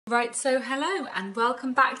Right, so hello and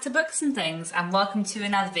welcome back to Books and Things, and welcome to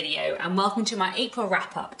another video, and welcome to my April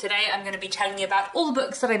wrap-up. Today I'm going to be telling you about all the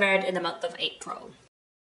books that I read in the month of April.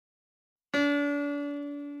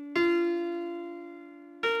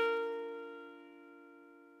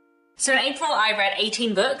 So in April I read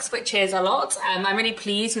 18 books, which is a lot. I'm really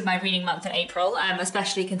pleased with my reading month in April,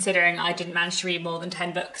 especially considering I didn't manage to read more than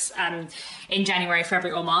 10 books in January,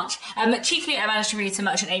 February or March. Chiefly I managed to read so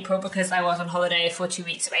much in April because I was on holiday for 2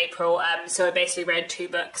 weeks of April, so I basically read 2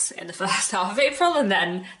 books in the first half of April and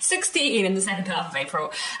then 16 in the second half of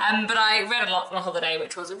April. But I read a lot on holiday,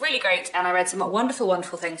 which was really great, and I read some wonderful,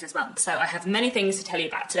 wonderful things this month, so I have many things to tell you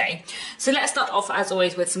about today. So let's start off, as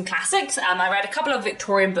always, with some classics. I read a couple of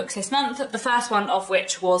Victorian books this month, the first one of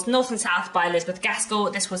which was North and South by Elizabeth Gaskell.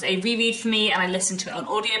 This was a reread for me and I listened to it on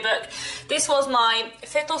audiobook. This was my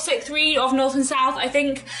 5th or 6th read of North and South, I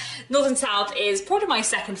think. North and South is probably my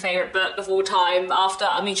second favourite book of all time after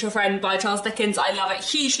A Mutual Friend by Charles Dickens. I love it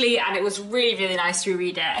hugely and it was really, really nice to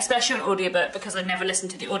reread it, especially on audiobook because I'd never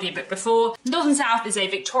listened to the audiobook before. North and South is a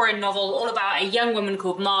Victorian novel all about a young woman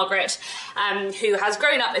called Margaret who has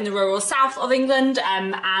grown up in the rural south of England,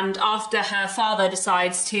 and after her father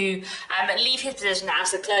decides to leave his position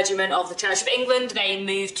as a clergyman of the Church of England, they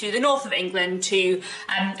move to the north of England to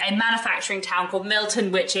a manufacturing town called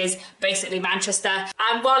Milton, which is basically Manchester.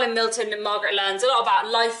 And while in Milton, Margaret learns a lot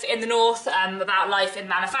about life in the north, about life in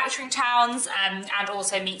manufacturing towns, and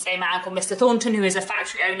also meets a man called Mr. Thornton, who is a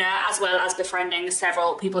factory owner, as well as befriending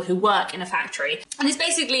several people who work in a factory. And it's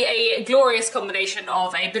basically a glorious combination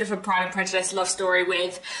of a bit of a Pride and Prejudice love story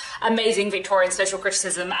with amazing Victorian social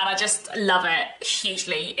criticism, and I just love it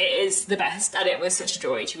hugely. It is the best, and it was such a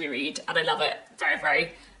joy to reread, and I love it very,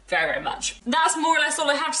 very, very, very much. That's more or less all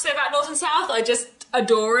I have to say about North and South. I just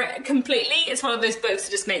adore it completely. It's one of those books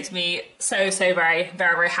that just makes me so, so very,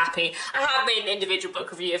 very, very happy. I have made an individual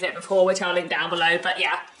book review of it before, which I'll link down below, but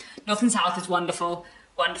yeah, North and South is wonderful.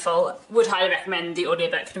 Wonderful. Would highly recommend the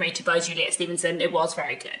audiobook narrated by Juliet Stevenson. It was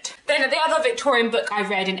very good. Then the other Victorian book I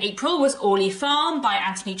read in April was Orley Farm by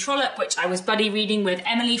Anthony Trollope, which I was buddy reading with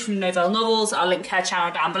Emily from Novelle Novels. I'll link her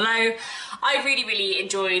channel down below. I really, really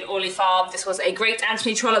enjoyed Orley Farm. This was a great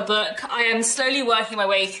Anthony Trollope book. I am slowly working my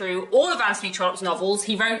way through all of Anthony Trollope's novels.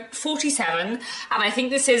 He wrote 47, and I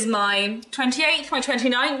think this is my 28th, my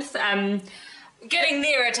 29th. Getting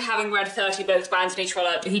nearer to having read 30 books by Anthony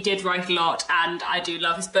Trollope. He did write a lot and I do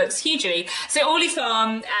love his books hugely. So Orley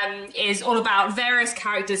Farm is all about various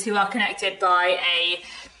characters who are connected by a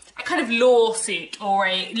kind of lawsuit or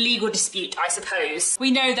a legal dispute, I suppose.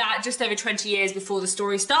 We know that just over 20 years before the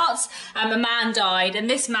story starts, a man died, and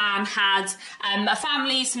this man had a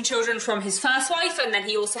family, some children from his first wife, and then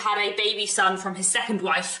he also had a baby son from his second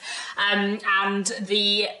wife. And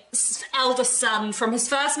the eldest son from his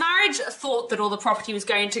first marriage thought that all the property was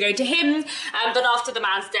going to go to him, but after the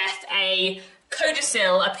man's death, a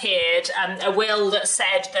codicil appeared, a will that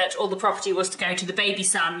said that all the property was to go to the baby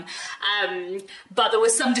son, but there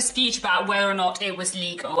was some dispute about whether or not it was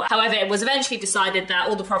legal. However, it was eventually decided that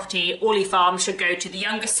all the property, Orley Farm, should go to the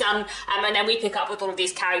youngest son, and then we pick up with all of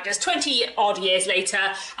these characters 20 odd years later,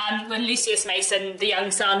 when Lucius Mason, the young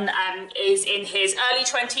son, is in his early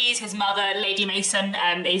 20s, his mother, Lady Mason,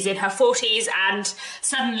 is in her 40s, and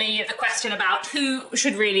suddenly the question about who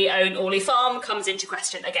should really own Orley Farm comes into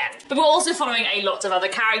question again. But we're also following a lot of other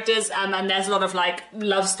characters, and there's a lot of like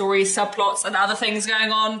love stories, subplots and other things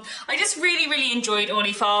going on. I just really, really enjoyed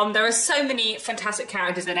Orley Farm. There are so many fantastic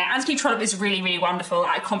characters in it. Anthony Trollope is really, really wonderful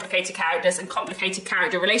at complicated characters and complicated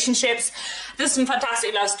character relationships. There's some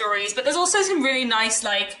fantastic love stories, but there's also some really nice,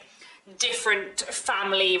 like, different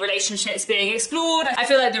family relationships being explored. I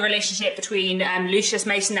feel like the relationship between Lucius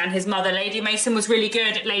Mason and his mother, Lady Mason, was really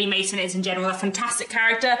good. Lady Mason is in general a fantastic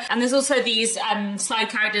character, and there's also these side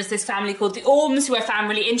characters, this family called the Ormes, who I found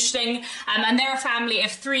really interesting, and they're a family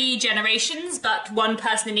of 3 generations, but one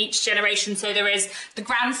person in each generation. So there is the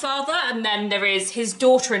grandfather, and then there is his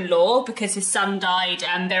daughter-in-law, because his son died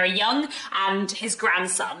very young, and his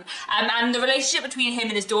grandson. And the relationship between him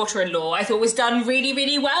and his daughter-in-law I thought was done really,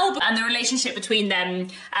 really well, and the relationship between them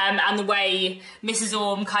and the way Mrs.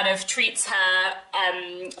 Orme kind of treats her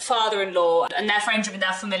father-in-law and their friendship and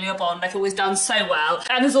their familial bond I thought was done so well.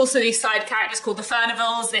 And there's also these side characters called the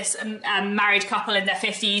Furnivalls, this married couple in their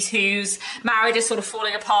 50s whose marriage is sort of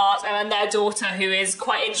falling apart, and their daughter who is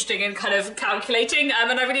quite interesting and kind of calculating,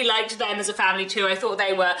 and I really liked them as a family too. I thought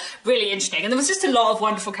they were really interesting, and there was just a lot of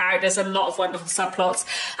wonderful characters and a lot of wonderful subplots,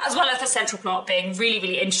 as well as the central plot being really,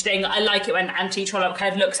 really interesting. I like it when Anthony Trollope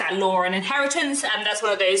kind of looks at law and inheritance, and that's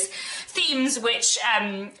one of those themes which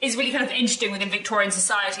is really kind of interesting within Victorian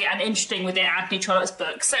society and interesting within Anthony Trollope's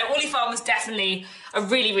book. So Orley Farm was definitely a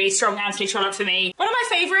really, really strong Anthony Trollope for me. One of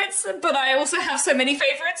my favourites, but I also have so many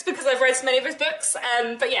favourites because I've read so many of his books.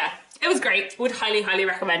 But yeah, it was great. Would highly, highly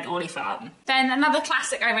recommend Orley Farm. Then another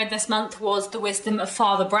classic I read this month was The Wisdom of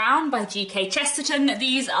Father Brown by G.K. Chesterton.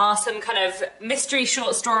 These are some kind of mystery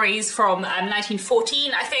short stories from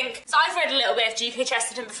 1914, I think. So I've read a little bit of G.K.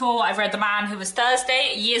 Chesterton before. I've read The Man Who Was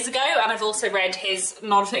Thursday years ago, and I've also read his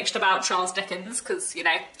non-fiction about Charles Dickens, because, you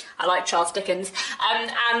know, I like Charles Dickens.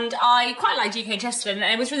 And I quite like G.K. Chesterton,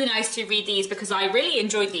 and it was really nice to read these because I really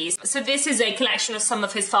enjoyed these. So this is a collection of some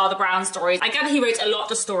of his Father Brown stories. I gather he wrote a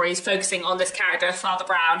lot of stories focusing on this character of Father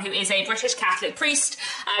Brown, who is a British Catholic priest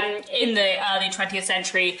in the early 20th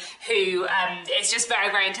century, who is just very,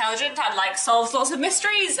 very intelligent and like solves lots of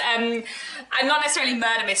mysteries. And not necessarily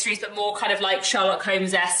murder mysteries, but more kind of like Sherlock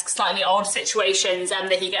Holmes-esque, slightly odd situations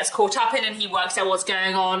that he gets caught up in, and he works out what's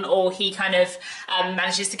going on, or he kind of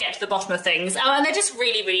manages to get to the bottom of things. And they're just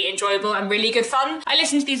really, really enjoyable and really good fun. I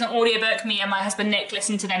listened to these on audiobook. Me and my husband Nick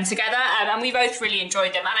listened to them together, and we both really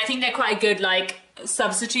enjoyed them. And I think they're quite a good like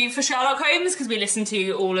substitute for Sherlock Holmes, because we listen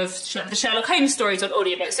to all of the Sherlock Holmes stories on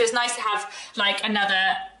audiobook. So it's nice to have like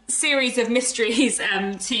another series of mysteries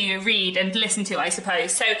to read and listen to, I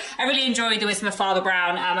suppose. So I really enjoyed The Wisdom of Father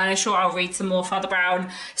Brown, and I'm sure I'll read some more Father Brown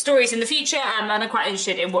stories in the future, and I'm quite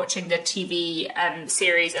interested in watching the TV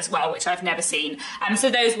series as well, which I've never seen. So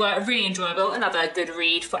those were really enjoyable, another good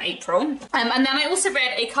read for April. And then I also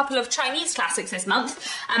read a couple of Chinese classics this month.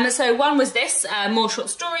 So one was this, more short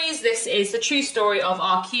stories. This is The True Story of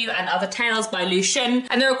RQ and Other Tales by Lu Xun.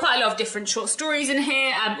 And there are quite a lot of different short stories in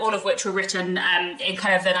here, all of which were written in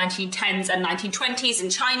kind of the 1910s and 1920s in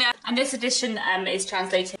China. And this edition is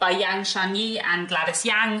translated by Yang Shanyi and Gladys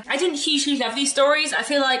Yang. I didn't hugely love these stories. I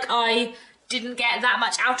feel like I didn't get that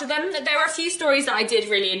much out of them. There were a few stories that I did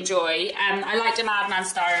really enjoy. I liked A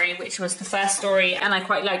Madman's Diary, which was the first story, and I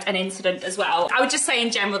quite liked An Incident as well. I would just say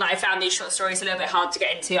in general that I found these short stories a little bit hard to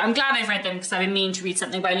get into. I'm glad I've read them because I've been meaning to read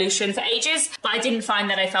something by Lu Xun for ages, but I didn't find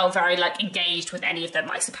that I felt very like engaged with any of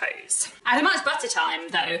them, I suppose. I had a much better time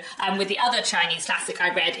though with the other Chinese classic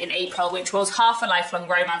I read in April, which was Half a Lifelong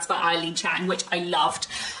Romance by Eileen Chang, which I loved.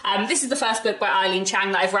 This is the first book by Eileen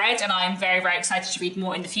Chang that I've read, and I'm very, very excited to read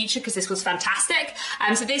more in the future because this was fantastic.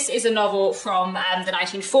 So this is a novel from the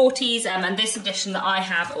 1940s, and this edition that I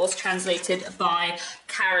have was translated by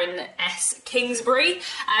Karen S. Kingsbury,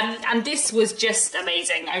 and this was just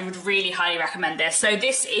amazing. I would really highly recommend this. So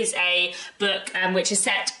this is a book which is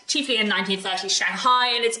set chiefly in 1930s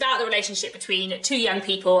Shanghai, and it's about the relationship between two young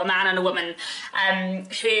people, a man and a woman,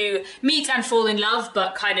 who meet and fall in love,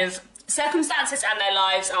 but kind of circumstances and their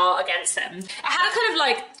lives are against them. It had a kind of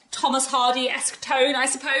like Thomas Hardy-esque tone, I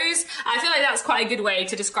suppose. I feel like that's quite a good way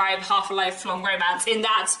to describe Half a Lifelong Romance, in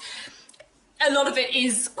that a lot of it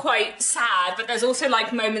is quite sad, but there's also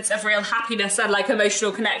like moments of real happiness and like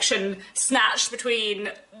emotional connection snatched between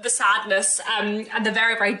the sadness and the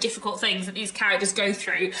very, very difficult things that these characters go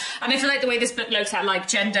through. And I feel like the way this book looks at like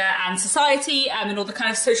gender and society and all the kind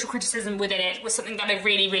of social criticism within it was something that I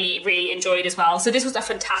really, really, really enjoyed as well. So this was a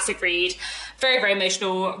fantastic read, very, very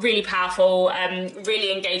emotional, really powerful,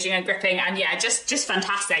 really engaging and gripping, and yeah, just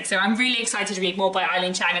fantastic. So I'm really excited to read more by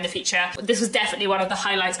Eileen Chang in the future. This was definitely one of the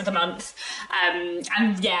highlights of the month.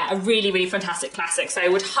 And yeah, a really, really fantastic classic. So I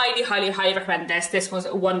would highly, highly, highly recommend this. This was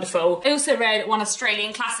wonderful. I also read one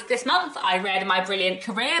Australian classic this month. I read My Brilliant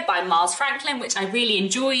Career by Miles Franklin, which I really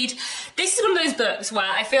enjoyed. This is one of those books where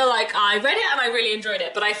I feel like I read it and I really enjoyed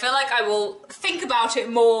it, but I feel like I will think about it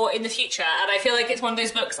more in the future, and I feel like it's one of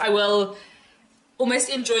those books I will almost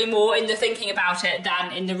enjoy more in the thinking about it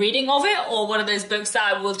than in the reading of it, or one of those books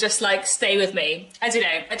that will just like stay with me. I don't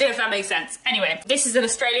know if that makes sense. Anyway, this is an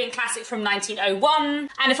Australian classic from 1901,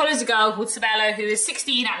 and it follows a girl called Sabella who is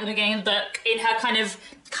 16 at the beginning of the book in her kind of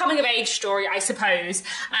coming of age story, I suppose,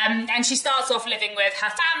 and she starts off living with her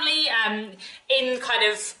family in kind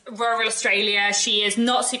of rural Australia. She is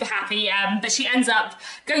not super happy, but she ends up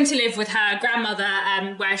going to live with her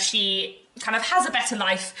grandmother, where she kind of has a better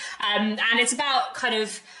life, and it's about kind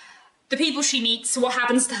of the people she meets, what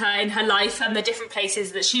happens to her in her life, and the different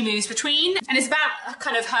places that she moves between. And it's about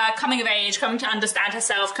kind of her coming of age, coming to understand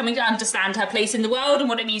herself, coming to understand her place in the world and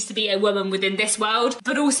what it means to be a woman within this world,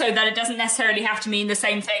 but also that it doesn't necessarily have to mean the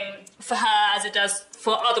same thing for her as it does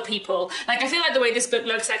for other people. Like, I feel like the way this book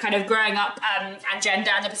looks at kind of growing up and gender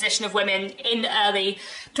and the position of women in early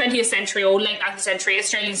 20th century or late 19th century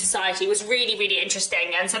Australian society was really, really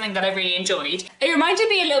interesting and something that I really enjoyed. It reminded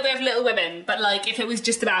me a little bit of Little Women, but like if it was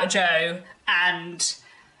just about Jo and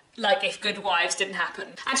like if Good Wives didn't happen.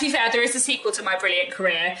 And to be fair, there is a sequel to My Brilliant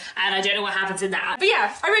Career, and I don't know what happens in that. But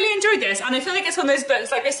yeah, I really enjoyed this, and I feel like it's one of those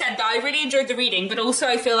books, like I said, that I really enjoyed the reading, but also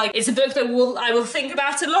I feel like it's a book that I will think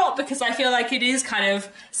about a lot, because I feel like it is kind of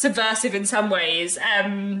subversive in some ways,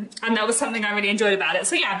 and that was something I really enjoyed about it.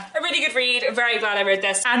 So yeah, a really good read. I'm very glad I read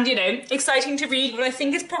this, and you know, exciting to read what I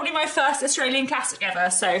think is probably my first Australian classic ever.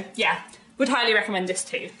 So yeah, would highly recommend this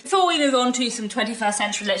too. Before we move on to some 21st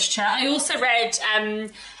century literature, I also read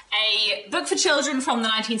a book for children from the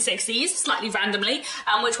 1960s, slightly randomly,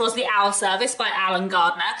 which was The Owl Service by Alan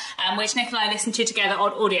Gardner, which Nick and I listened to together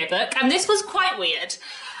on audiobook, and this was quite weird.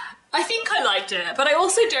 I think I liked it, but I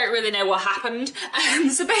also don't really know what happened.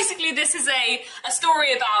 So basically this is a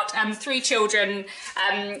story about 3 children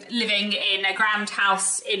living in a grand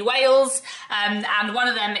house in Wales, and one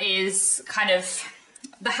of them is kind of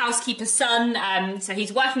the housekeeper's son, so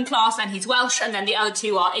he's working class and he's Welsh, and then the other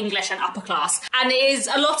 2 are English and upper class. And it is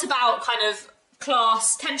a lot about kind of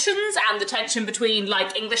class tensions and the tension between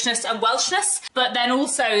like Englishness and Welshness, but then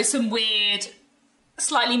also some weird,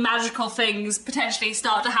 slightly magical things potentially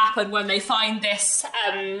start to happen when they find this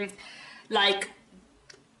like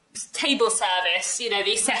table service, you know,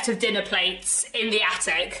 these set of dinner plates in the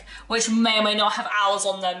attic, which may or may not have owls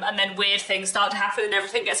on them, and then weird things start to happen and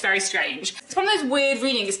everything gets very strange. It's one of those weird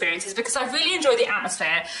reading experiences because I really enjoyed the atmosphere,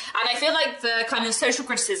 and I feel like the kind of social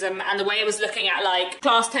criticism and the way it was looking at like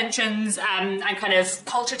class tensions and kind of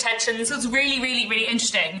culture tensions was really, really, really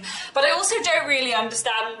interesting. But I also don't really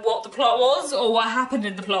understand what the plot was or what happened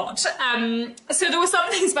in the plot. So there were some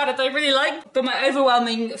things about it that I really liked, but my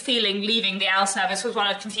overwhelming feeling leaving the owl service was one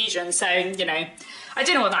of confusion. So, you know, I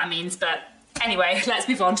don't know what that means, but anyway, let's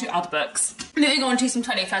move on to other books. Moving on to some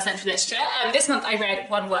 21st century literature. This month I read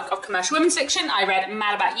one work of commercial women's fiction. I read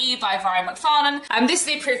Mad About You by Violet McFarlane. This is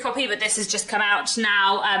the approved copy, but this has just come out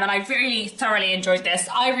now, and I really thoroughly enjoyed this.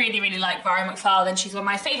 I really, really like Violet McFarlane. She's one of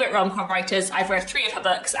my favourite rom-com writers. I've read 3 of her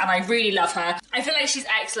books, and I really love her. I feel like she's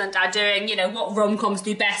excellent at doing, you know, what rom-coms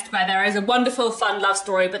do best, where there is a wonderful, fun love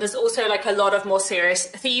story, but there's also like a lot of more serious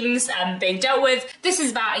themes being dealt with. This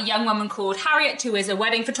is about a young woman called Harriet, who is a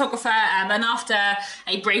wedding photographer, and after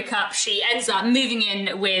a breakup, she ends up moving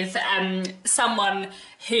in with someone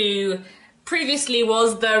who previously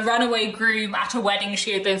was the runaway groom at a wedding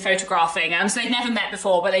she had been photographing. So they'd never met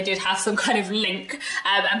before, but they did have some kind of link.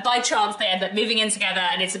 And by chance, they end up moving in together,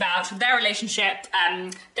 and it's about their relationship,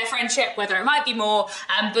 their friendship, whether it might be more,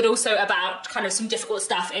 but also about kind of some difficult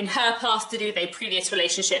stuff in her past to do with a previous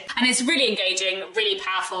relationship. And it's really engaging, really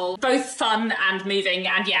powerful, both fun and moving.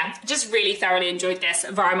 And yeah, just really thoroughly enjoyed this.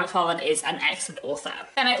 Violet McFarlane is an excellent author.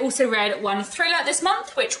 Then I also read one thriller this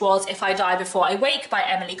month, which was If I Die Before I Wake by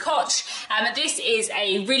Emily Koch. This is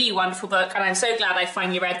a really wonderful book, and I'm so glad I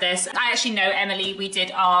finally read this. I actually know Emily. We did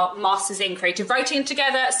our Masters in Creative Writing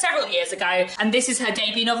together several years ago, and this is her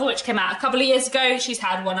debut novel, which came out a couple of years ago. She's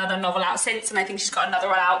had one other novel out since, and I think she's got another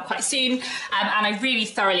one out quite soon, and I really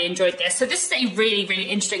thoroughly enjoyed this. So this is a really, really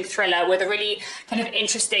interesting thriller with a really kind of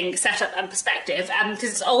interesting setup and perspective, because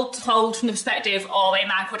it's all told from the perspective of a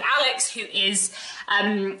man called Alex, who is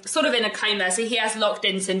sort of in a coma. So he has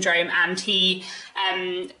locked-in syndrome, and he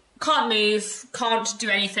can't move, can't do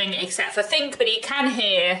anything except for think, but he can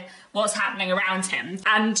hear what's happening around him.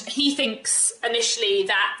 And he thinks initially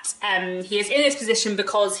that he is in this position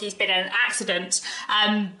because he's been in an accident,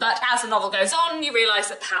 but as the novel goes on, you realise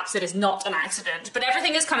that perhaps it is not an accident. But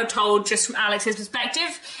everything is kind of told just from Alex's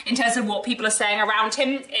perspective in terms of what people are saying around him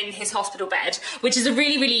in his hospital bed, which is a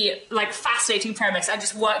really, really like fascinating premise and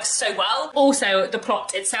just works so well. Also, the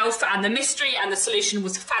plot itself and the mystery and the solution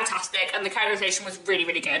was fantastic, and the characterization was really,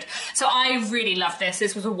 really good. So I really loved this.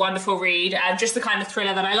 This was a wonderful read, just the kind of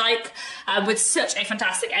thriller that I like, with such a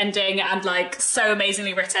fantastic ending and like so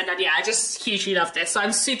amazingly written. And yeah, I just hugely love this. So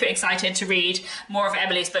I'm super excited to read more of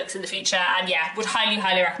Emily's books in the future, and yeah, would highly,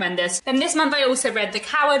 highly recommend this. Then this month I also read The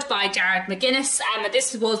Coward by Jared McGuinness, and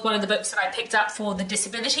this was one of the books that I picked up for the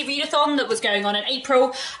Disability Readathon that was going on in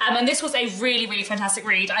April, and this was a really, really fantastic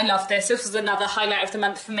read. I love this. This was another highlight of the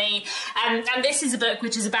month for me, and this is a book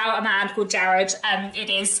which is about a man called Jared.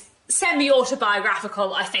 It is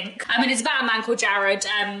semi-autobiographical, I think. It's about a man called Jared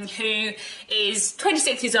who is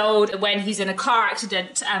 26 years old when he's in a car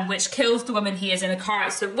accident which kills the woman he is in a car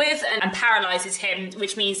accident with and paralyses him,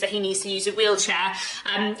 which means that he needs to use a wheelchair.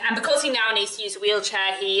 And because he now needs to use a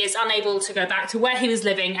wheelchair, he is unable to go back to where he was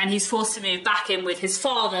living, and he's forced to move back in with his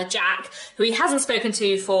father, Jack, who he hasn't spoken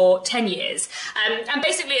to for 10 years. And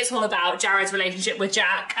basically it's all about Jared's relationship with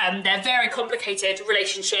Jack, their very complicated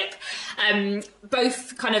relationship,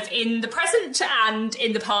 both kind of in the present and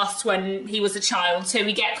in the past when he was a child. So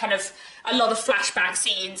we get kind of a lot of flashback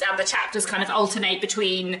scenes, and the chapters kind of alternate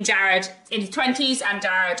between Jared in his 20s and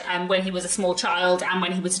Jared when he was a small child and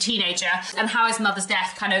when he was a teenager, and how his mother's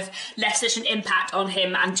death kind of left such an impact on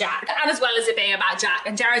him and Jack. And as well as it being about Jack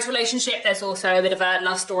and Jared's relationship, there's also a bit of a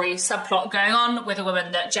love story subplot going on with a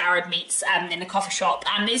woman that Jared meets in a coffee shop,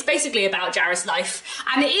 and it's basically about Jared's life.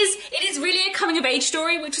 And it is really a coming of age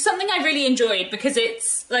story, which is something I really enjoyed, because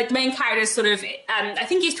it's like the main character is sort of I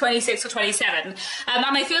think he's 26 or 27, and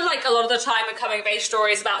I feel like a lot of the time a coming of age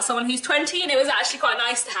story is about someone who's 20, and it was actually quite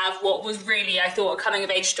nice to have what was really, I thought, a coming of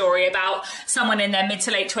age story about someone in their mid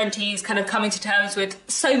to late 20s kind of coming to terms with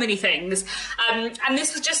so many things. And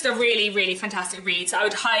this was just a really, really fantastic read, so I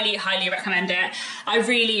would highly, highly recommend it. I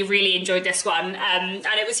really, really enjoyed this one, and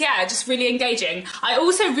it was, yeah, just really engaging. I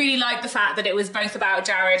also really liked the fact that it was both about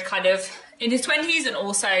Jared kind of in his 20s and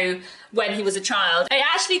also when he was a child. It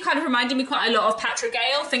actually kind of reminded me quite a lot of Patrick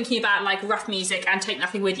Gale, thinking about like Rough Music and Take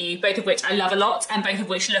Nothing With You, both of which I love a lot, and both of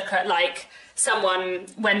which look at like someone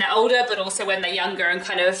when they're older but also when they're younger, and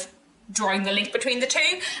kind of drawing the link between the two.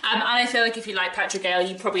 And I feel like if you like Patrick Gale,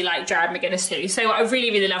 you probably like Jared McGinnis too. So I really,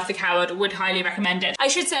 really love The Coward, would highly recommend it. I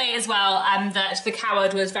should say as well that The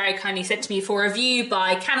Coward was very kindly sent to me for review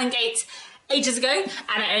by Canongate ages ago,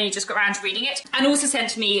 and I only just got around to reading it, and also sent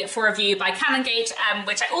to me for review by Canongate,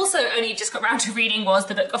 which I also only just got around to reading, was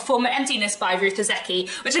the book of Form of Emptiness by Ruth Ozeki,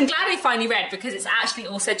 which I'm glad I finally read, because it's actually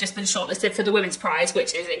also just been shortlisted for the Women's Prize,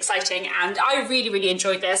 which is exciting, and I really, really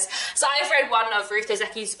enjoyed this. So I've read one of Ruth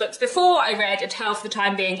Ozeki's books before. I read A Tale for the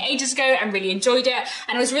Time Being ages ago and really enjoyed it,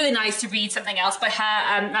 and it was really nice to read something else by her,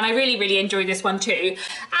 and I really, really enjoyed this one too.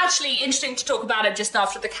 Actually, interesting to talk about it just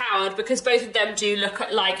after The Coward, because both of them do look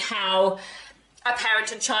at like how a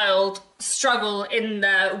parent and child struggle in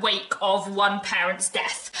the wake of one parent's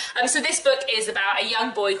death. So this book is about a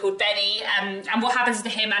young boy called Benny, and what happens to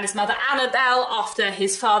him and his mother Annabelle after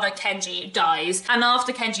his father Kenji dies. And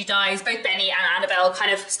after Kenji dies, both Benny and Annabelle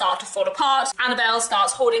kind of start to fall apart. Annabelle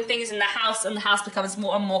starts hoarding things in the house, and the house becomes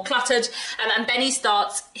more and more cluttered, and Benny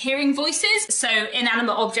starts hearing voices. So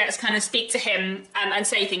inanimate objects kind of speak to him and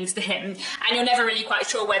say things to him, and you're never really quite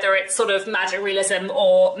sure whether it's sort of magic realism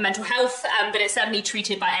or mental health, but it's certainly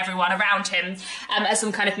treated by everyone around him as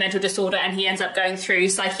some kind of mental disorder, and he ends up going through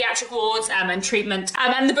psychiatric wards and treatment.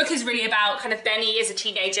 And the book is really about kind of Benny as a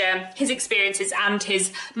teenager, his experiences and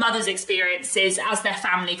his mother's experiences as their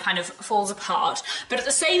family kind of falls apart. But at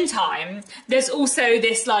the same time, there's also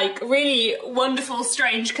this like really wonderful,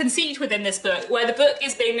 strange conceit within this book, where the book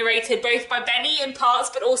is being narrated both by Benny in parts,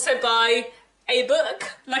 but also by a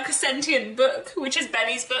book, like a sentient book, which is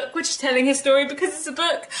Benny's book, which is telling his story because it's a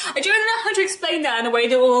book. I don't know how to explain that in a way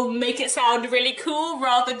that will make it sound really cool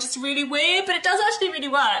rather than just really weird, but it does actually really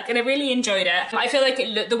work, and I really enjoyed it. I feel like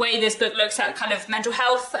the way this book looks at kind of mental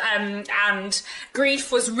health and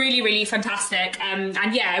grief was really, really fantastic, and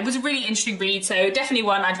yeah, it was a really interesting read, so definitely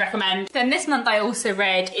one I'd recommend. Then this month I also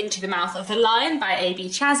read Into the Mouth of the Lion by A.B.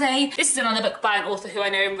 Chazé. This is another book by an author who I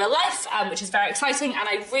know in real life, which is very exciting, and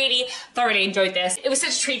I really thoroughly enjoyed this. It was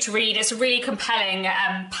such a treat to read. It's a really compelling,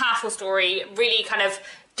 powerful story, really kind of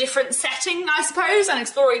different setting, I suppose, and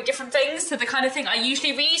exploring different things to the kind of thing I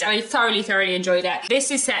usually read, and I thoroughly, thoroughly enjoyed it. This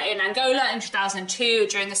is set in Angola in 2002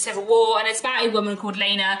 during the Civil War, and it's about a woman called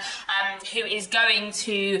Lena who is going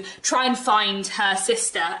to try and find her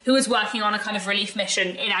sister, who is working on a kind of relief mission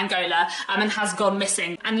in Angola and has gone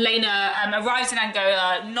missing. And Lena arrives in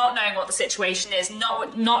Angola not knowing what the situation is,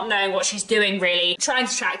 not knowing what she's doing really, trying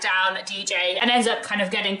to track down a DJ, and ends up kind of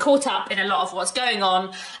getting caught up in a lot of what's going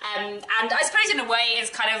on. And I suppose in a way it's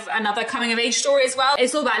kind of another coming of age story as well.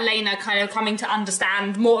 It's all about Lena kind of coming to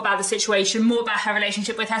understand more about the situation, more about her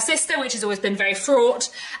relationship with her sister, which has always been very fraught,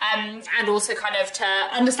 and also kind of to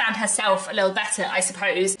understand herself a little better, I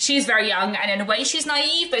suppose. She's very young, and in a way she's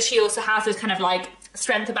naive, but she also has this kind of like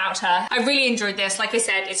strength about her. I really enjoyed this. Like I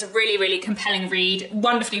said, it's a really, really compelling read,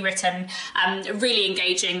 wonderfully written, really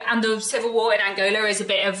engaging. And the Civil War in Angola is a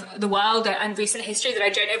bit of the world and recent history that I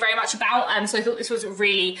don't know very much about, so I thought this was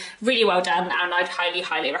really, really well done, and I'd highly,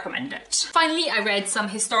 highly recommend it. Finally, I read some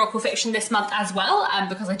historical fiction this month as well,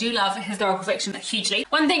 because I do love historical fiction hugely.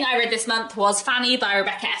 One thing I read this month was Fanny by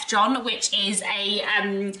Rebecca F. John, which is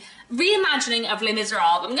a reimagining of Les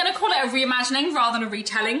Miserables. I'm going to call it a reimagining rather than a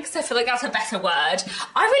retelling, because I feel like that's a better word.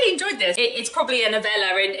 I really enjoyed this. It's probably a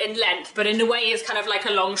novella in length, but in a way it's kind of like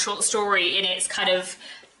a long short story in its kind of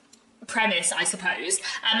premise, I suppose.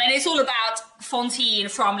 And it's all about Fantine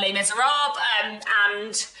from Les Miserables,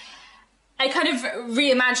 and a kind of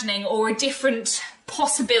reimagining or a different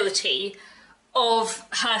possibility of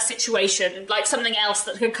her situation, like something else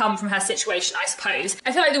that could come from her situation, I suppose.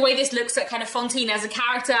 I feel like the way this looks at kind of Fantine as a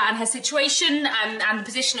character and her situation and the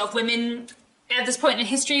position of women at this point in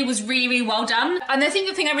history was really, really well done. And I think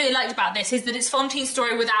the thing I really liked about this is that it's Fantine's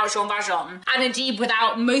story without Jean Valjean, and indeed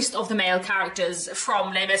without most of the male characters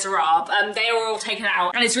from Les Miserables. They are all taken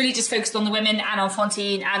out, and it's really just focused on the women and on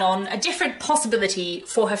Fantine and on a different possibility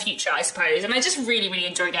for her future, I suppose. And I just really, really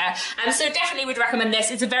enjoyed it. So definitely would recommend this.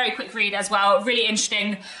 It's a very quick read as well, really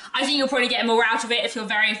interesting. I think you'll probably get more out of it if you're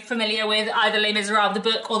very familiar with either Les Miserables, the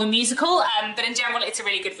book, or the musical. But in general, it's a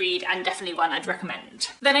really good read and definitely one I'd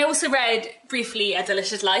recommend. Then I also read briefly A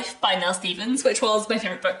Delicious Life by Nell Stevens, which was my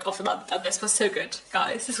favourite book of the month, and this was so good,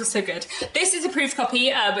 guys. This was so good. This is a proof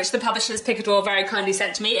copy, which the publishers Picador very kindly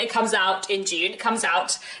sent to me. It comes out in June. It comes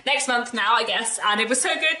out next month now, I guess, and it was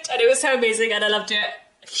so good, and it was so amazing, and I loved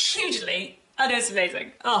it hugely, and it was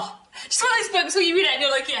amazing. Oh. Just one of those books where you read it and you're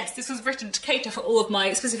like, yes, this was written to cater for all of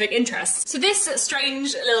my specific interests. So this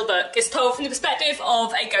strange little book is told from the perspective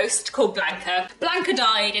of a ghost called Blanca. Blanca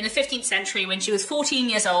died in the 15th century when she was 14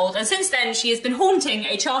 years old, and since then she has been haunting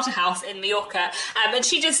a charter house in Mallorca, and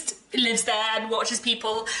she just lives there and watches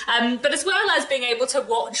people. But as well as being able to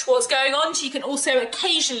watch what's going on, she can also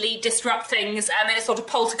occasionally disrupt things in a sort of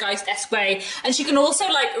poltergeist-esque way, and she can also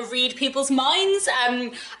like read people's minds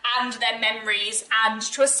and their memories, and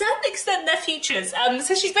to a certain extent their futures.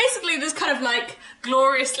 So she's basically this kind of like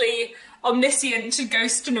gloriously omniscient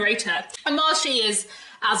ghost narrator. And while she is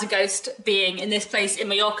as a ghost being in this place in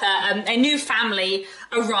Mallorca, a new family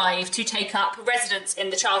arrived to take up residence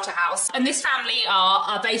in the charter house. And this family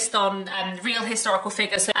are based on real historical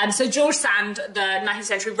figures. So George Sand, the 19th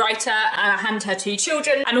century writer, and her two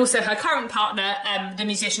children, and also her current partner, the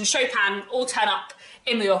musician Chopin, all turn up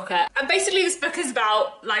in Mallorca. And basically this book is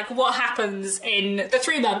about like what happens in the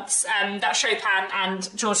 3 months that Chopin and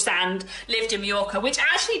George Sand lived in Mallorca, which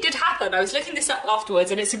actually did happen. I was looking this up afterwards,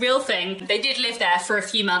 and it's a real thing. They did live there for a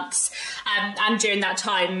few months, and during that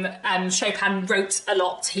time Chopin wrote a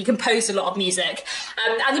lot. He composed a lot of music,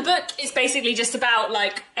 and the book is basically just about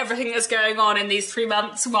like everything that's going on in these 3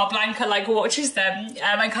 months while Blanca like watches them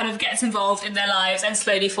and kind of gets involved in their lives and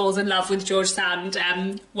slowly falls in love with George Sand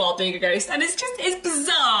while being a ghost. And it's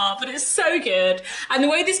bizarre, but it's so good. And the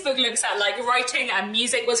way this book looks at like writing and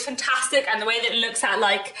music was fantastic, and the way that it looks at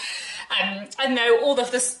like I don't know, all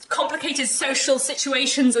of the complicated social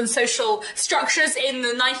situations and social structures in the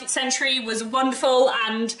 19th century was wonderful,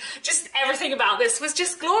 and just everything about this was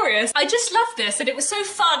just glorious. I just loved this, and it was so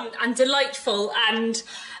fun and delightful and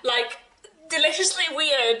like deliciously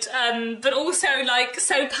weird, but also like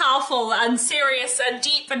so powerful and serious and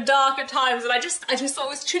deep and dark at times, and I just thought it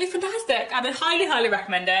was truly fantastic, and I highly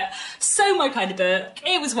recommend it. So my kind of book.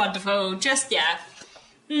 It was wonderful. Just yeah,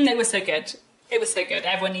 it was so good. It was so good.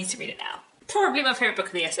 Everyone needs to read it now. Probably my favourite book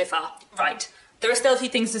of the year so far. Right. There are still a few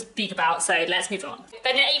things to speak about, so let's move on.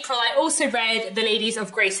 Then in April, I also read The Ladies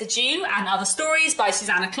of Grace Adieu and Other Stories by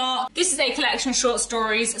Susanna Clarke. This is a collection of short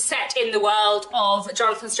stories set in the world of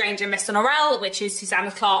Jonathan Strange and Mr. Norrell, which is Susanna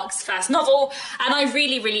Clarke's first novel, and I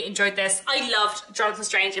really enjoyed this. I loved Jonathan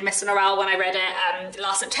Strange and Mr. Norrell when I read it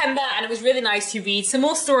last September, and it was really nice to read some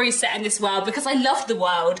more stories set in this world because I loved the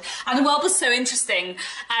world, and the world was so interesting,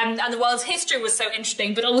 and the world's history was so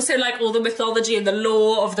interesting, but also like all the mythology and the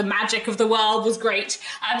lore of the magic of the world was great.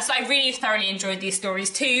 So I really thoroughly enjoyed these stories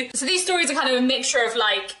too. So these stories are kind of a mixture of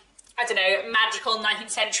like, I don't know, magical 19th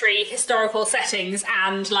century historical settings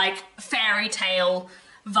and like fairy tale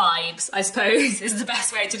vibes, I suppose, is the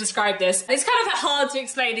best way to describe this. It's kind of hard to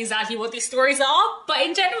explain exactly what these stories are, but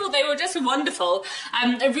in general they were just wonderful.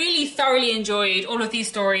 I really thoroughly enjoyed all of these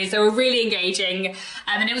stories. They were really engaging,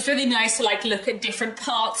 and it was really nice to like look at different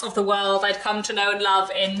parts of the world I'd come to know and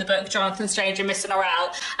love in the book Jonathan Strange and Mr.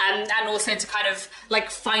 Norrell, and also to kind of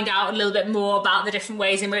like find out a little bit more about the different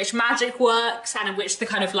ways in which magic works and in which the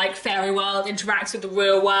kind of like fairy world interacts with the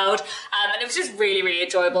real world, and it was just really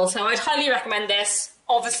enjoyable. So I'd highly recommend this.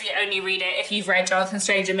 Obviously only read it if you've read Jonathan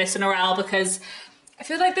Strange and Mr. Norrell, because I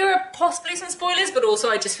feel like there are possibly some spoilers, but also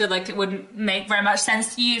I just feel like it wouldn't make very much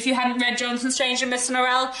sense to you if you hadn't read Jonathan Strange and Mr.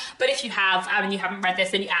 Norrell. But if you have, and you haven't read this,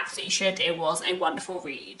 then you absolutely should. It was a wonderful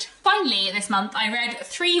read. Finally, this month I read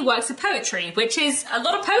 3 works of poetry, which is a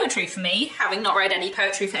lot of poetry for me, having not read any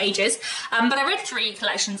poetry for ages. But I read 3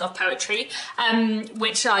 collections of poetry,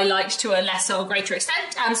 which I liked to a lesser or greater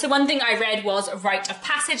extent. So one thing I read was Rite of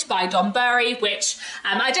Passage by Don Bury, which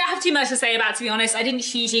I don't have too much to say about, to be honest. I didn't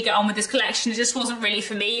hugely get on with this collection. It just wasn't really really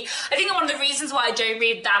for me. I think one of the reasons why I don't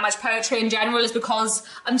read that much poetry in general is because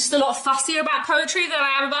I'm just a lot fussier about poetry than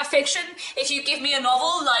I am about fiction. If you give me a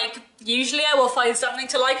novel, like, usually I will find something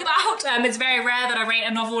to like about. It's very rare that I rate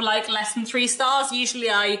a novel like less than 3 stars. Usually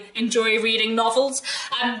I enjoy reading novels,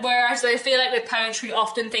 whereas I feel like with poetry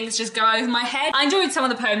often things just go over my head. I enjoyed some of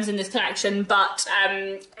the poems in this collection, but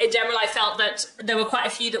in general I felt that there were quite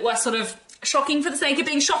a few that were sort of shocking for the sake of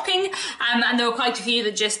being shocking, and there were quite a few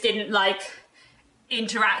that just didn't like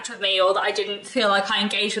interact with me, or that I didn't feel like I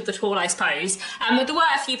engaged with at all, I suppose. But there were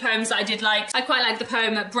a few poems that I did like. I quite liked the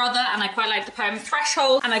poem Brother, and I quite liked the poem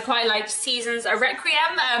Threshold, and I quite liked Seasons a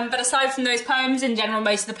Requiem, but aside from those poems, in general,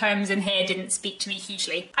 most of the poems in here didn't speak to me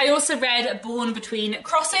hugely. I also read Born Between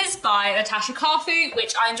Crosses by Natasha Carthu,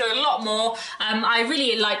 which I enjoyed a lot more. I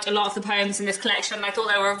really liked a lot of the poems in this collection. I thought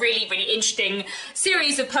they were a really, really interesting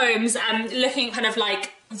series of poems, looking at kind of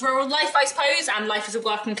like rural life, I suppose, and life as a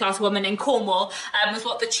working class woman in Cornwall was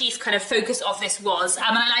what the chief kind of focus of this was.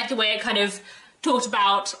 And I liked the way it kind of talked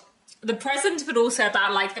about the present, but also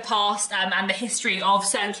about like the past and the history of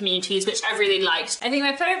certain communities, which I really liked. I think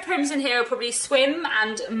my favourite poems in here are probably Swim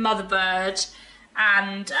and Mother Bird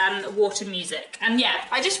and Water Music. And yeah,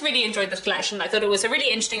 I just really enjoyed this collection. I thought it was a really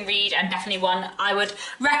interesting read, and definitely one I would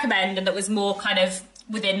recommend, and that was more kind of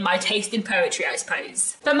within my taste in poetry, I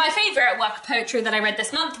suppose. But my favourite work of poetry that I read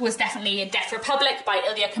this month was definitely Deaf Republic by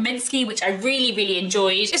Ilya Kaminsky, which I really, really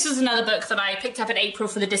enjoyed. This was another book that I picked up in April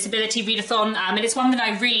for the Disability Readathon, and it's one that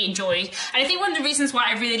I really enjoyed. And I think one of the reasons why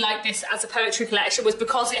I really like this as a poetry collection was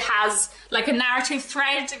because it has like a narrative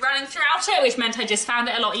thread running throughout it, which meant I just found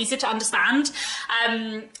it a lot easier to understand.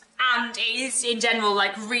 And it is in general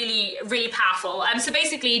like really, really powerful. So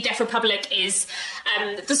basically Deaf Republic is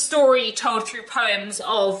the story told through poems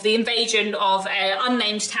of the invasion of an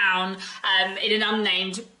unnamed town in an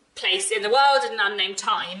unnamed place in the world at an unnamed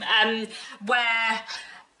time, where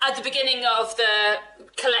at the beginning of the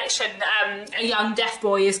collection, a young deaf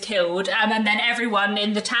boy is killed, and then everyone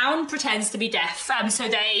in the town pretends to be deaf. So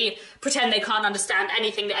they pretend they can't understand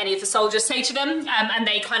anything that any of the soldiers say to them, and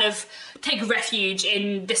they kind of take refuge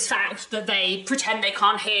in this fact that they pretend they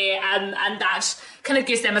can't hear, and that kind of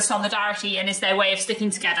gives them a solidarity and is their way of sticking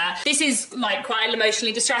together. This is like quite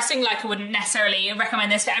emotionally distressing. Like, I wouldn't necessarily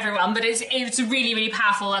recommend this for everyone, but it's really, really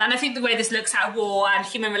powerful. And I think the way this looks at war and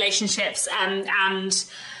human relationships and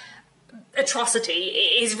atrocity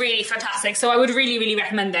is really fantastic. So I would really, really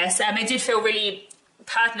recommend this. It did feel really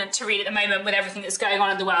pertinent to read at the moment with everything that's going on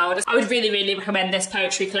in the world. I would really, really recommend this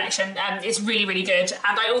poetry collection. It's really, really good.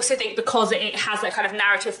 And I also think because it has that kind of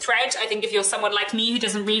narrative thread, I think if you're someone like me who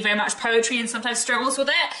doesn't read very much poetry and sometimes struggles with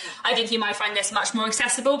it, I think you might find this much more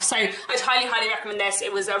accessible. So I'd highly, highly recommend this.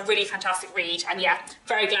 It was a really fantastic read, and yeah,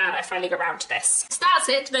 very glad I finally got around to this. So that's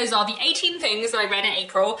it. Those are the 18 things that I read in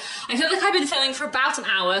April. I feel like I've been filming for about an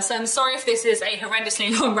hour, so I'm sorry if this is a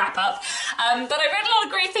horrendously long wrap up. But I read a lot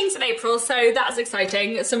of great things in April, so that's exciting.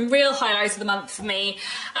 Some real highlights of the month for me,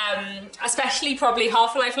 especially probably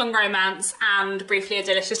Half a Lifelong Romance and Briefly a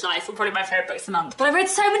Delicious Life were probably my favourite books of the month. But I read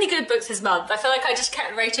so many good books this month. I feel like I just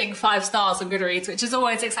kept rating 5 stars on Goodreads, which is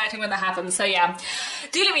always exciting when that happens. So yeah,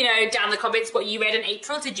 do let me know down in the comments what you read in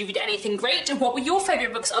April. Did you read anything great? And what were your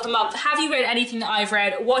favourite books of the month? Have you read anything that I've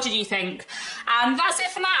read? What did you think? And that's it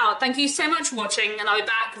for now. Thank you so much for watching, and I'll be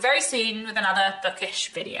back very soon with another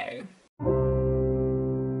bookish video.